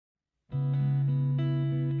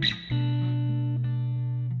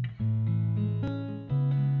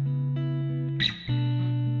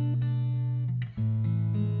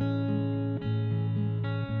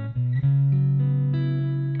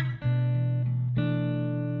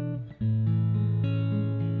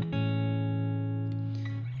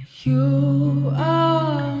You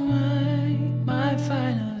are my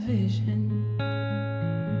final vision.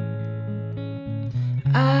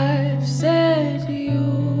 I've set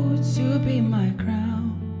you to be my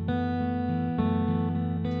crown.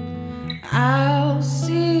 I'll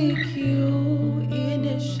seek you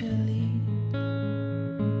initially.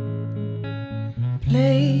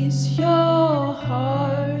 Place your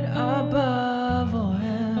heart above all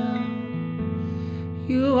else.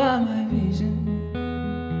 You are my vision,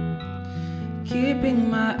 keeping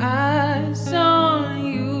my eyes on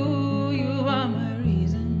you. You are my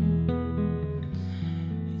reason.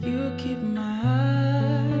 You keep my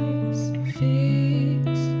eyes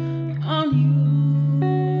fixed on you.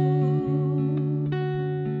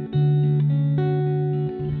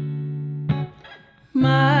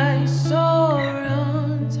 My soul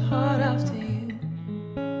runs hard after you.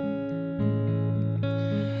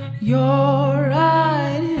 Your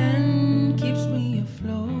right hand keeps me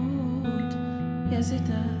afloat. Yes, it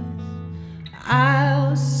does.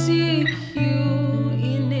 I'll seek you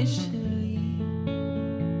initially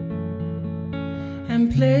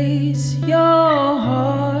and place your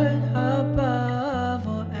heart above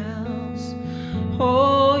all else.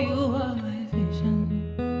 Oh, you are my vision,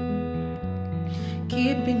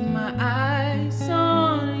 keeping my eyes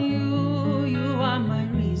on you. You are my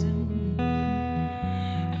reason.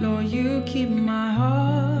 Lord, you keep my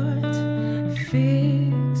heart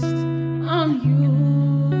fixed on you.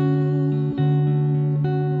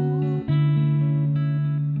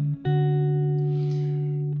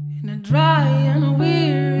 In a dry and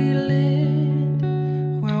weary land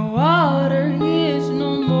where water is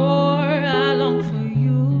no more, I long for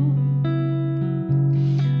you.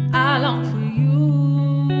 I long for you.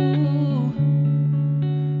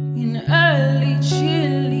 In early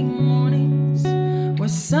chilly mornings where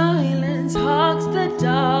silence hugs the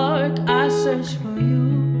dark, I search for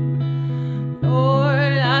you.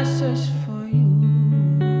 Lord, I search for you.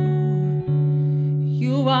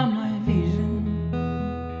 You are my vision,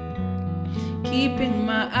 keeping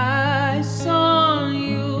my eyes on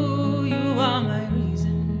you. You are my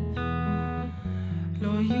reason.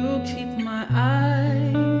 Lord, you keep my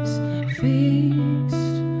eyes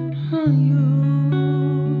fixed on you.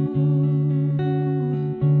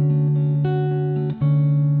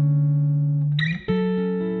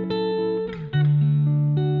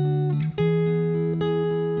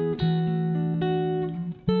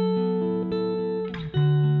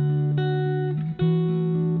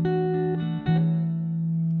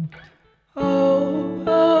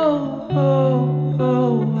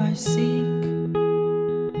 I seek.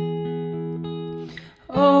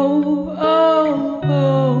 Oh, oh,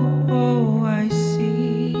 oh, oh, I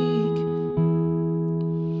seek.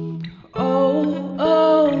 Oh,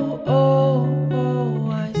 oh, oh, oh,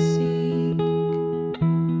 I seek.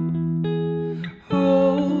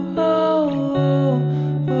 Oh, oh, oh,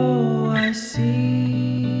 oh, I seek.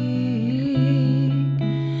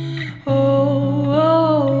 Oh,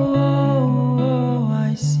 oh, oh, oh,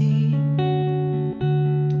 I seek.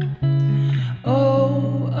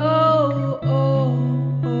 Oh, oh,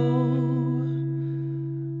 oh, oh,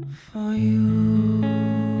 for you,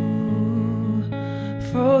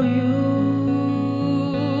 for you.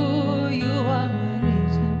 You are my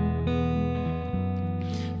reason,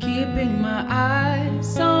 keeping my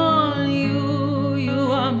eyes on you.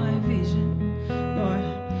 You are my vision, Lord.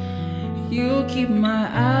 You keep my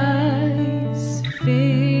eyes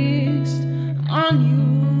fixed on you.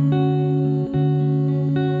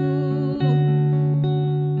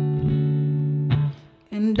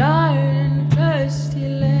 In dark and thirsty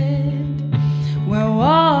land where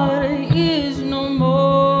water is no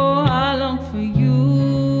more, I long for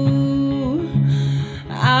you.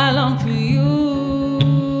 I long for you.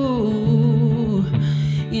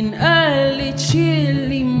 In early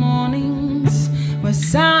chilly mornings where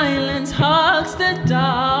silence hugs the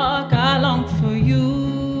dark, I long for you.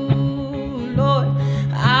 Lord,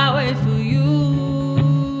 I wait for you.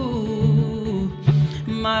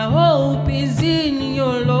 My hope is in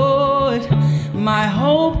your Lord. My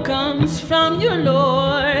hope comes from you,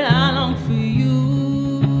 Lord. I long for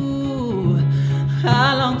you.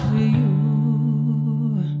 I long for you.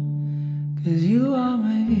 'Cause you are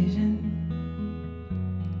my vision,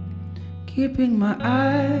 keeping my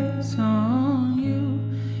eyes on you.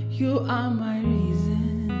 You are my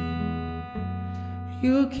reason.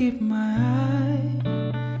 You keep my eyes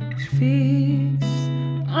fixed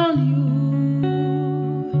on you.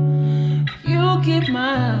 You keep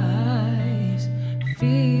my eyes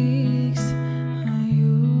fixed on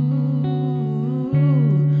you.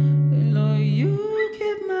 Lord, you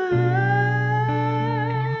keep my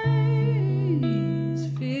eyes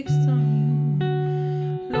fixed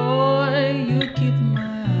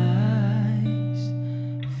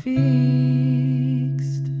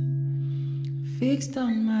based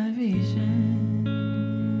on my vision.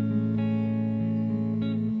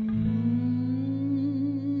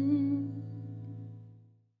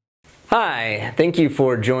 Hi, thank you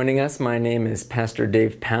for joining us. My name is Pastor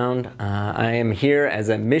Dave Pound. I am here as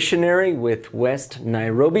a missionary with West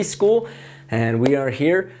Nairobi School, and we are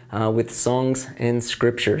here with Songs and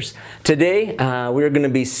Scriptures. Today, we're going to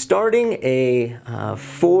be starting a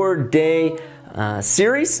 4-day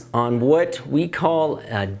series on what we call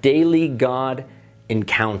a daily God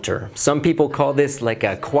encounter. Some people call this like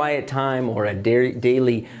a quiet time or a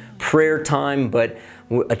daily prayer time, but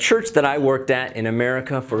a church that I worked at in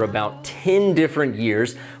America for about 10 different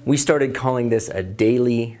years, we started calling this a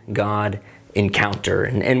daily God encounter.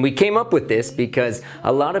 And we came up with this because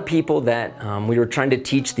a lot of people that we were trying to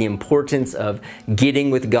teach the importance of getting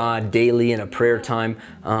with God daily in a prayer time,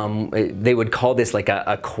 they would call this like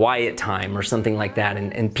a quiet time or something like that.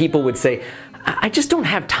 And people would say, I just don't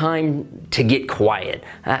have time to get quiet.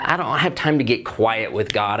 I don't have time to get quiet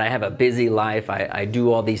with God. I have a busy life. I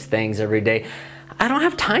do all these things every day. I don't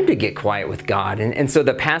have time to get quiet with God. And so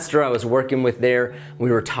the pastor I was working with there,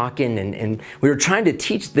 we were talking and we were trying to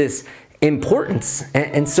teach this importance.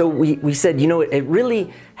 And so we said, you know, it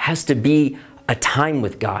really has to be a time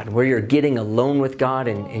with God where you're getting alone with God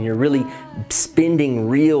and you're really spending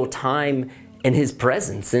real time in His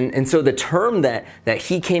presence. And so the term that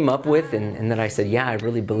he came up with and that I said, yeah, I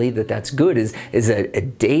really believe that that's good is a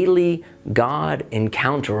daily God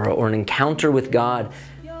encounter or an encounter with God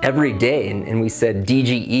every day. And we said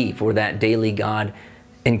DGE for that daily God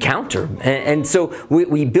encounter. And so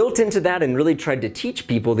we built into that and really tried to teach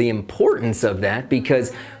people the importance of that,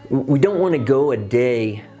 because we don't want to go a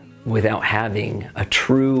day without having a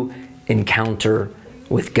true encounter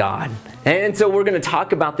with God. And so we're going to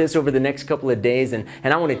talk about this over the next couple of days, and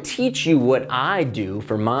I want to teach you what I do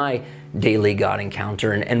for my daily God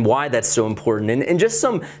encounter and why that's so important, and just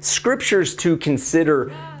some scriptures to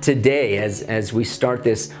consider today as we start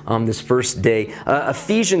this this first day.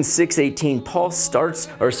 Ephesians 6:18, Paul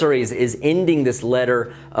is ending this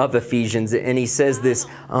letter of Ephesians, and he says this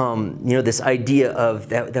this idea of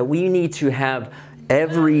that we need to have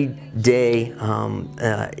every day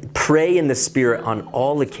pray in the Spirit on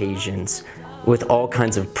all occasions with all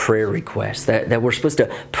kinds of prayer requests, that we're supposed to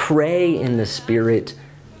pray in the Spirit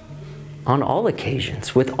on all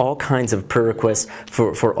occasions with all kinds of prayer requests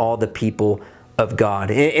for all the people of God.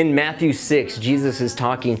 In Matthew 6, Jesus is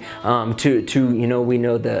talking to we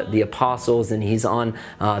know the apostles, and he's on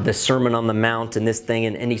the Sermon on the Mount and this thing,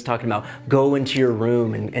 and he's talking about go into your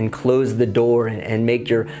room and close the door and make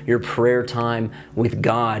your prayer time with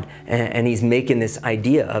God. And he's making this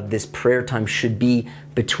idea of this prayer time should be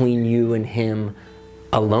between you and Him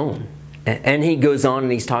alone. And he goes on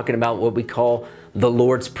and he's talking about what we call the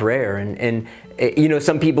Lord's Prayer. And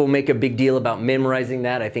some people make a big deal about memorizing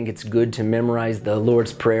that. I think it's good to memorize the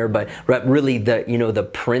Lord's Prayer, but really the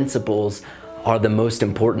principles are the most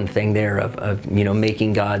important thing there of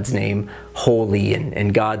making God's name holy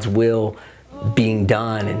and God's will being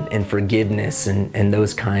done and forgiveness and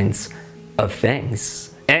those kinds of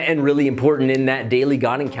things. And really important in that daily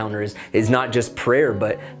God encounter is not just prayer,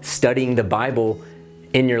 but studying the Bible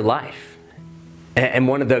in your life. And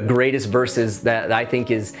one of the greatest verses that I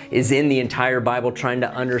think is in the entire Bible, trying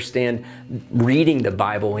to understand reading the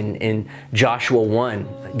Bible in Joshua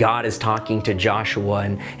 1. God is talking to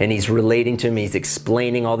Joshua and he's relating to him. He's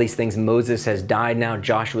explaining all these things. Moses has died now.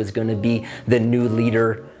 Joshua is going to be the new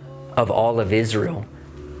leader of all of Israel.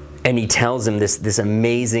 And he tells him this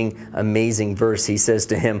amazing, amazing verse. He says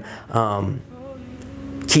to him,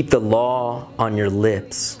 keep the law on your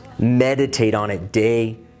lips. Meditate on it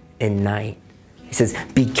day and night. He says,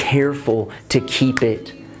 be careful to keep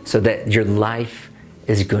it so that your life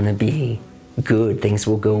is going to be good. Things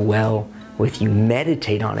will go well with you.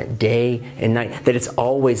 Meditate on it day and night, that it's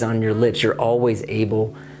always on your lips. You're always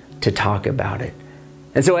able to talk about it.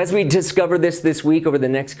 And so as we discover this week over the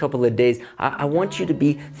next couple of days, I want you to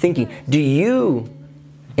be thinking, do you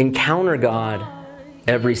encounter God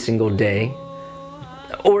every single day?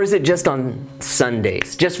 Or is it just on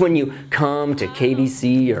Sundays? Just when you come to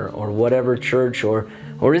KBC or whatever church? Or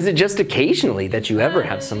is it just occasionally that you ever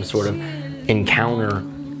have some sort of encounter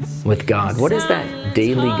with God? What does that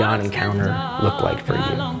daily God encounter look like for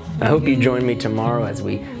you? I hope you join me tomorrow as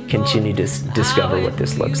we continue to discover what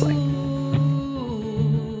this looks like.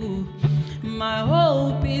 My